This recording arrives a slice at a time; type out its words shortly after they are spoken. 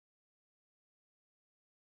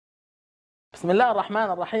بسم الله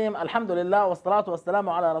الرحمن الرحيم، الحمد لله والصلاة والسلام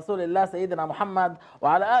على رسول الله سيدنا محمد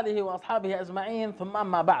وعلى آله وأصحابه أجمعين، ثم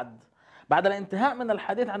أما بعد الانتهاء من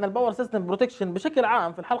الحديث عن الباور سيستم بروتكشن بشكل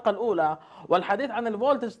عام في الحلقة الأولى والحديث عن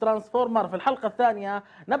الفولتج ترانسفورمر في الحلقة الثانية،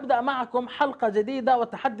 نبدأ معكم حلقة جديدة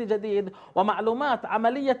وتحدي جديد ومعلومات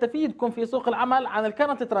عملية تفيدكم في سوق العمل عن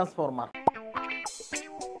الكرنت ترانسفورمر.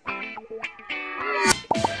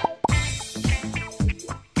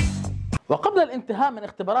 وقبل الانتهاء من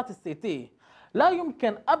اختبارات السي تي لا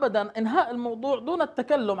يمكن أبدا إنهاء الموضوع دون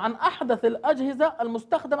التكلم عن أحدث الأجهزة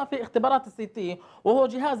المستخدمة في اختبارات السي تي، وهو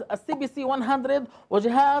جهاز السي بي سي 100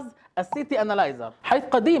 وجهاز السي تي انالايزر. حيث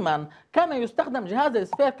قديما كان يستخدم جهاز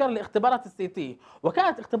السبيكر لاختبارات السي تي،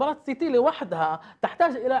 وكانت اختبارات السي تي لوحدها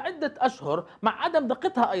تحتاج إلى عدة أشهر مع عدم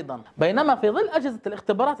دقتها أيضا، بينما في ظل أجهزة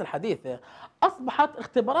الاختبارات الحديثة أصبحت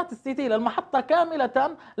اختبارات السي تي للمحطة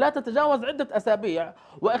كاملة لا تتجاوز عدة أسابيع،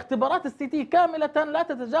 واختبارات السي تي كاملة لا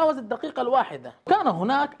تتجاوز الدقيقة الواحدة. كان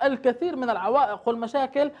هناك الكثير من العوائق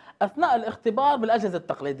والمشاكل أثناء الاختبار بالأجهزة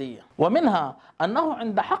التقليدية، ومنها أنه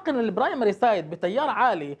عند حقن البرايمري سايد بتيار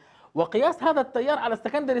عالي وقياس هذا التيار على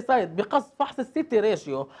السكندري سايد بقصد فحص السي تي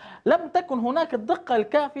ريشيو لم تكن هناك الدقة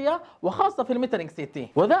الكافية، وخاصة في الميترنج سي تي،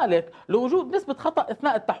 وذلك لوجود نسبة خطأ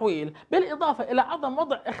أثناء التحويل، بالإضافة إلى عدم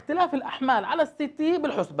وضع اختلاف الأحمال على السي تي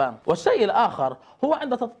بالحسبان. والشيء الآخر هو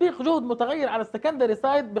عند تطبيق جهد متغير على السكندري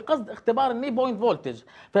سايد بقصد اختبار الني بوينت فولتج،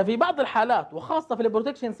 ففي بعض الحالات وخاصة في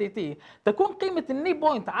البروتكشن سي تي تكون قيمة الني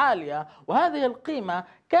بوينت عالية، وهذه القيمة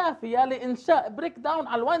كافية لإنشاء بريك داون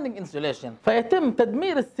على الوايندنج انسوليشن، فيتم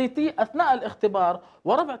تدمير السي تي أثناء الاختبار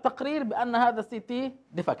ورفع تقرير بأن هذا السي تي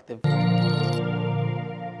ديفكتيف.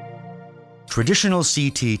 Traditional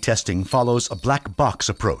CT testing follows a black box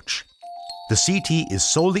approach. The CT is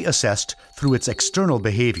solely assessed through its external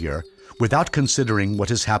behavior without considering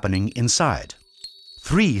what is happening inside.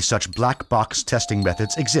 3 such black box testing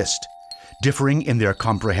methods exist, differing in their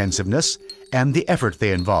comprehensiveness and the effort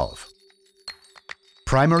they involve.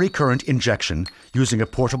 Primary current injection using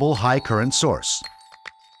a portable high current source.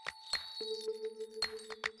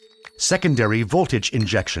 Secondary voltage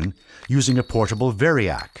injection using a portable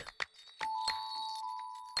variac.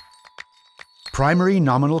 Primary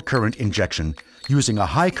nominal current injection using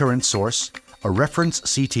a high current source, a reference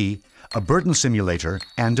CT, a burden simulator,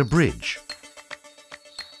 and a bridge.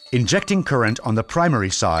 Injecting current on the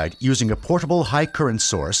primary side using a portable high current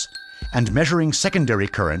source and measuring secondary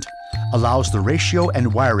current allows the ratio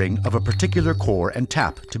and wiring of a particular core and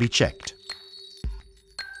tap to be checked.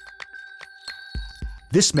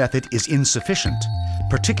 This method is insufficient,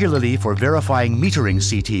 particularly for verifying metering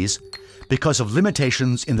CTs, because of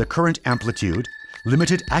limitations in the current amplitude,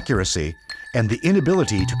 limited accuracy, and the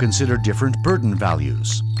inability to consider different burden values.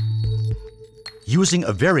 Using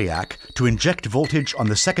a variac to inject voltage on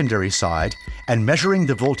the secondary side and measuring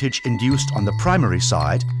the voltage induced on the primary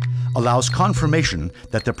side allows confirmation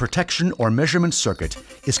that the protection or measurement circuit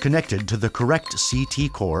is connected to the correct CT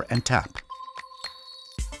core and tap.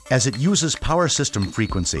 As it uses power system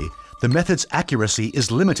frequency, the method's accuracy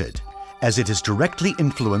is limited, as it is directly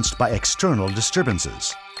influenced by external disturbances.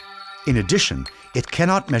 In addition, it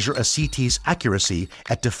cannot measure a CT's accuracy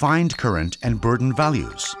at defined current and burden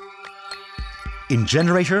values. In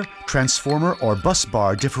generator, transformer, or bus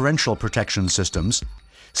bar differential protection systems,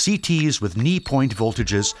 CTs with knee point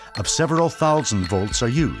voltages of several thousand volts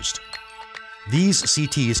are used. These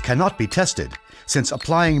CTs cannot be tested, since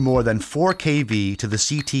applying more than 4 kV to the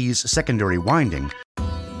CT's secondary winding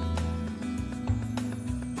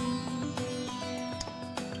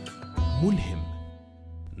ملهم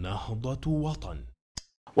نهضة وطن.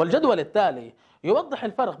 والجدول التالي يوضح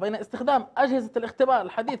الفرق بين استخدام أجهزة الاختبار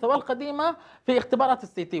الحديثة والقديمة في اختبارات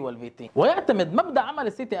السي تي والفي تي. ويعتمد مبدأ عمل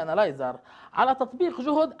السي تي انالايزر على تطبيق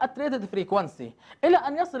جهد التريتد فريكونسي إلى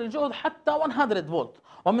أن يصل الجهد حتى 100 فولت،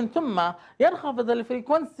 ومن ثم ينخفض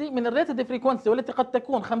الفريكونسي من الريتد فريكونسي والتي قد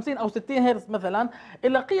تكون 50 أو 60 هرتز مثلا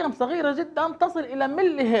إلى قيم صغيرة جدا تصل إلى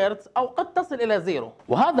ملي هرتز أو قد تصل إلى 0.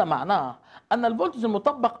 وهذا معناه أن الفولتج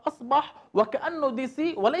المطبق أصبح وكأنه دي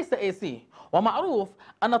سي وليس اي سي، ومعروف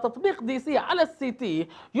أن تطبيق دي سي على السي تي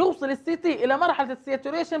يوصل السي تي إلى مرحلة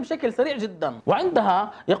السيتوريشن بشكل سريع جدا،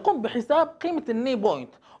 وعندها يقوم بحساب قيمة الني بوينت،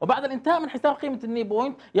 وبعد الانتهاء من حساب قيمة الني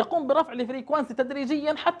بوينت يقوم برفع الفريكوانسي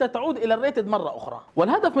تدريجيا حتى تعود إلى الريتد مرة أخرى.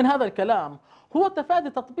 والهدف من هذا الكلام هو تفادي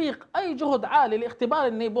تطبيق أي جهد عالي لاختبار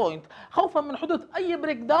الني بوينت خوفا من حدوث أي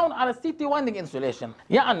بريك داون على السي تي وايندنج انسوليشن.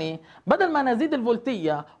 يعني بدل ما نزيد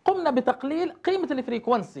الفولتية قمنا بتقليل قيمة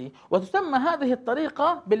الفريكوانسي، وتسمى هذه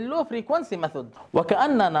الطريقة باللو فريكوانسي ميثود،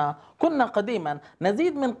 وكأننا كنا قديما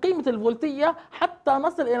نزيد من قيمة الفولتية حتى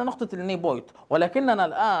نصل إلى نقطة الني بوينت، ولكننا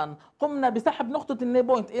الآن قمنا بسحب نقطة الني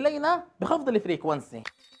بوينت إلينا بخفض الفريكوانسي.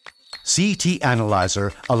 CT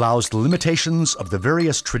Analyzer allows the limitations of the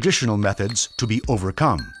various traditional methods to be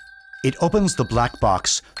overcome. It opens the black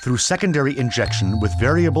box through secondary injection with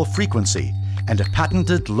variable frequency and a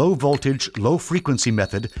patented low-voltage, low-frequency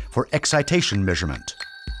method for excitation measurement.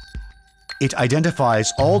 It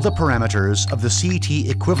identifies all the parameters of the CT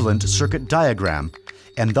equivalent circuit diagram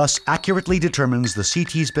and thus accurately determines the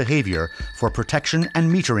CT's behavior for protection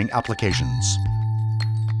and metering applications.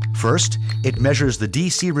 First, it measures the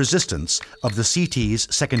DC resistance of the CT's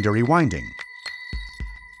secondary winding.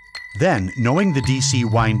 Then, knowing the DC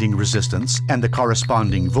winding resistance and the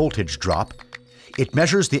corresponding voltage drop, it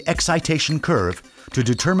measures the excitation curve to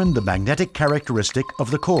determine the magnetic characteristic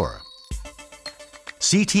of the core.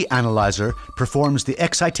 CT Analyzer performs the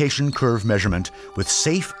excitation curve measurement with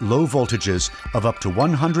safe low voltages of up to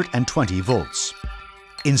 120 volts.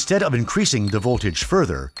 Instead of increasing the voltage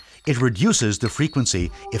further, it reduces the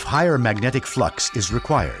frequency if higher magnetic flux is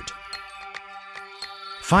required.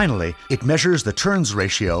 Finally, it measures the turns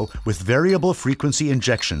ratio with variable frequency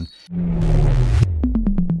injection.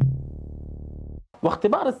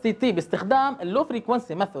 واختبار السي تي باستخدام اللو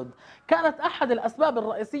فريكونسي ميثود كانت احد الاسباب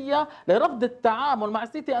الرئيسيه لرفض التعامل مع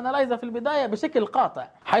السي تي انالايزر في البدايه بشكل قاطع،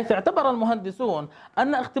 حيث اعتبر المهندسون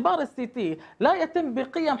ان اختبار السي تي لا يتم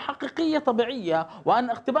بقيم حقيقيه طبيعيه وان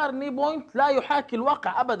اختبار الني بوينت لا يحاكي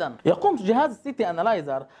الواقع ابدا. يقوم جهاز السي تي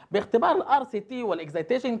انالايزر باختبار الار سي تي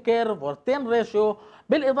والاكزيتيشن كيرف والتين ريشيو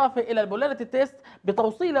بالإضافة إلى البولاريتي تيست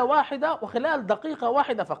بتوصيلة واحدة وخلال دقيقة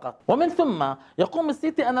واحدة فقط. ومن ثم يقوم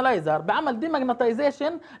السي تي انالايزر بعمل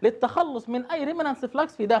ديماغنتايزيشن للتخلص من أي ريمنانس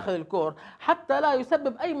فلكس في داخل الكور حتى لا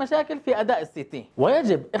يسبب أي مشاكل في أداء السي تي.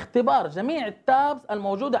 ويجب اختبار جميع التابز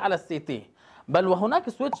الموجودة على السي تي، بل وهناك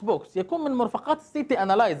سويتش بوكس يكون من مرفقات السي تي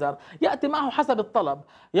انالايزر ياتي معه حسب الطلب.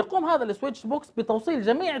 يقوم هذا السويتش بوكس بتوصيل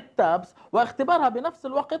جميع التابز واختبارها بنفس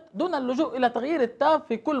الوقت دون اللجوء الى تغيير التاب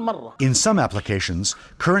في كل مره. In some applications,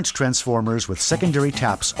 current transformers with secondary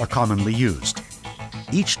taps are commonly used.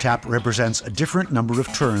 Each tap represents a different number of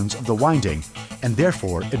turns of the winding and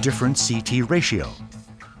therefore a different CT ratio.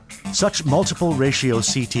 Such multiple ratio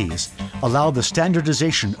CTs allow the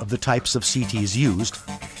standardization of the types of CTs used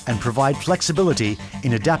and provide flexibility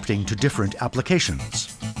in adapting to different applications.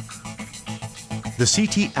 The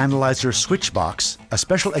CT Analyzer switch box, a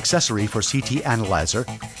special accessory for CT Analyzer,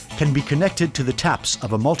 can be connected to the taps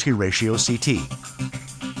of a multi-ratio CT.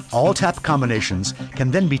 All tap combinations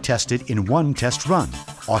can then be tested in one test run,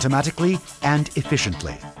 automatically and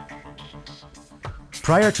efficiently.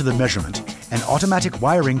 Prior to the measurement, an automatic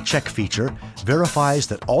wiring check feature verifies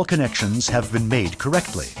that all connections have been made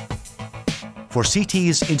correctly. For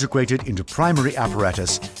CTs integrated into primary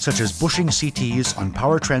apparatus, such as bushing CTs on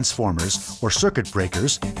power transformers or circuit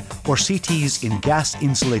breakers, or CTs in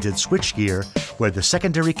gas-insulated switchgear where the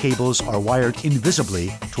secondary cables are wired invisibly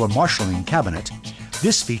to a marshalling cabinet,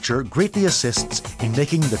 this feature greatly assists in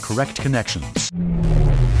making the correct connections.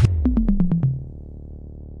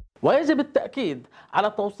 ويجب التأكيد على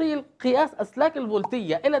توصيل قياس أسلاك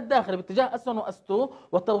الفولتية إلى الداخل باتجاه S1 و S2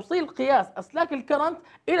 وتوصيل قياس أسلاك الكرنت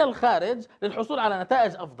إلى الخارج للحصول على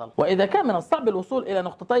نتائج أفضل. وإذا كان من الصعب الوصول إلى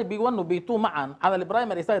نقطتي B1 و B2 معا على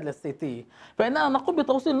البرايمري سايد للسي تي، فإننا نقوم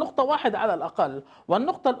بتوصيل نقطة واحدة على الأقل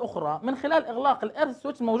والنقطة الأخرى من خلال إغلاق الإيرث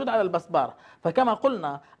سويتش الموجود على البسبار. فكما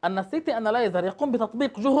قلنا أن السي تي انالايزر يقوم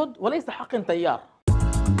بتطبيق جهد وليس حقن تيار.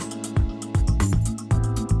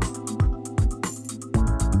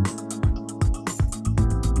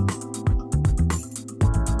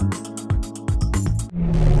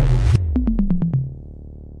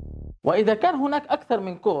 وإذا كان هناك أكثر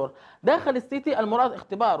من كور داخل السي تي المراد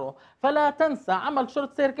اختباره، فلا تنسى عمل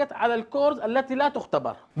شورت سيركت على الكورز التي لا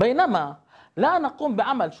تختبر، بينما لا نقوم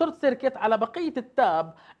بعمل شورت سيركت على بقية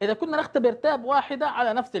التاب إذا كنا نختبر تاب واحدة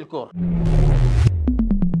على نفس الكور.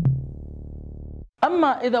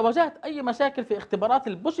 أما إذا واجهت أي مشاكل في اختبارات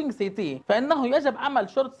البوشنج سي تي فإنه يجب عمل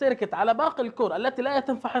شورت سيركت على باقي الكور التي لا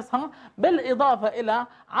يتم فحصها، بالإضافة إلى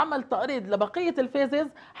عمل تأريد لبقية الفيزز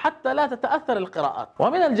حتى لا تتأثر القراءات.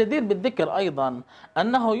 ومن الجدير بالذكر أيضا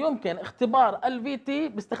أنه يمكن اختبار الVT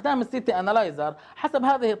باستخدام السي تي انالايزر حسب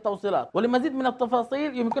هذه التوصيلات، ولمزيد من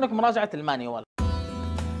التفاصيل يمكنكم مراجعة المانيوال.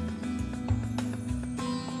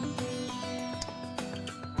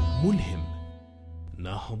 ملهم،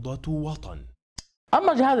 نهضة وطن.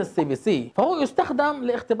 اما جهاز السي بي سي فهو يستخدم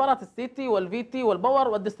لاختبارات السي تي والفي تي والباور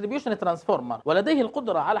والديستريبيوشن ترانسفورمر، ولديه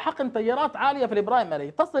القدره على حقن تيارات عاليه في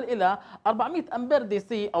البرايمري تصل الى 400 امبير دي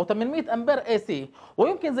سي او 800 امبير اي سي،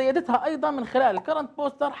 ويمكن زيادتها ايضا من خلال الكرنت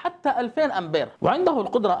بوستر حتى 2000 امبير. وعنده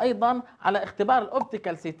القدره ايضا على اختبار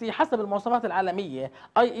الاوبتيكال سي تي حسب المواصفات العالميه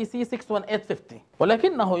اي سي 61850،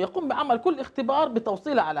 ولكنه يقوم بعمل كل اختبار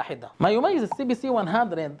بتوصيله على حده. ما يميز السي بي سي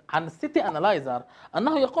 100 عن السي تي انالايزر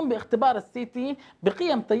انه يقوم باختبار السي تي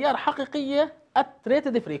بقيم تيار حقيقيه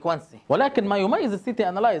التريتد فريكوانسي، ولكن ما يميز السي تي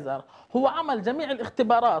انالايزر هو عمل جميع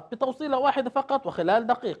الاختبارات بتوصيله واحده فقط وخلال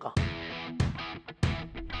دقيقه.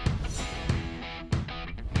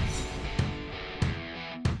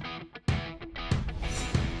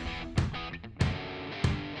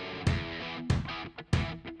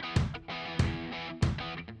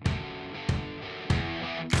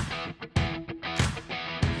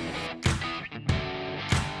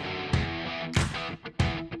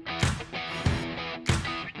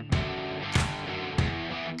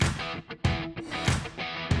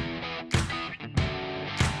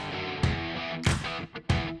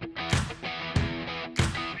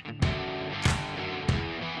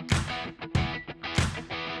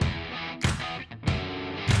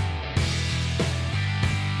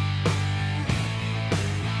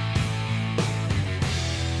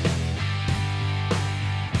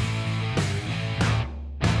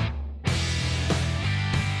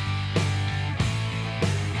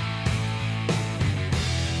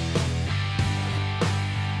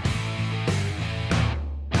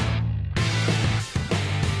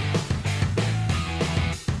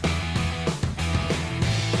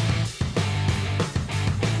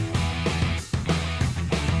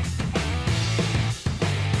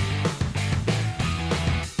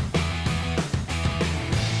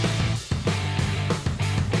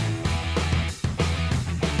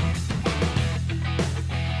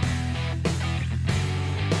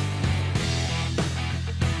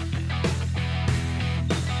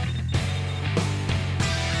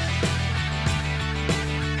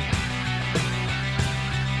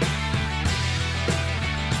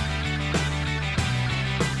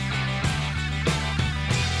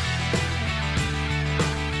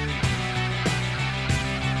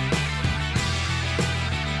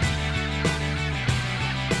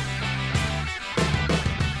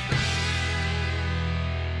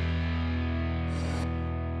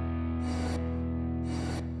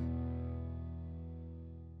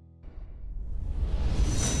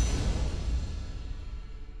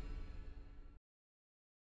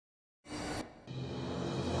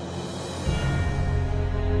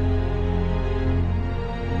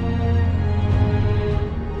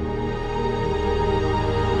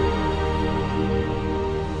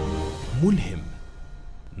 ملهم،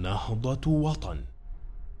 نهضة وطن.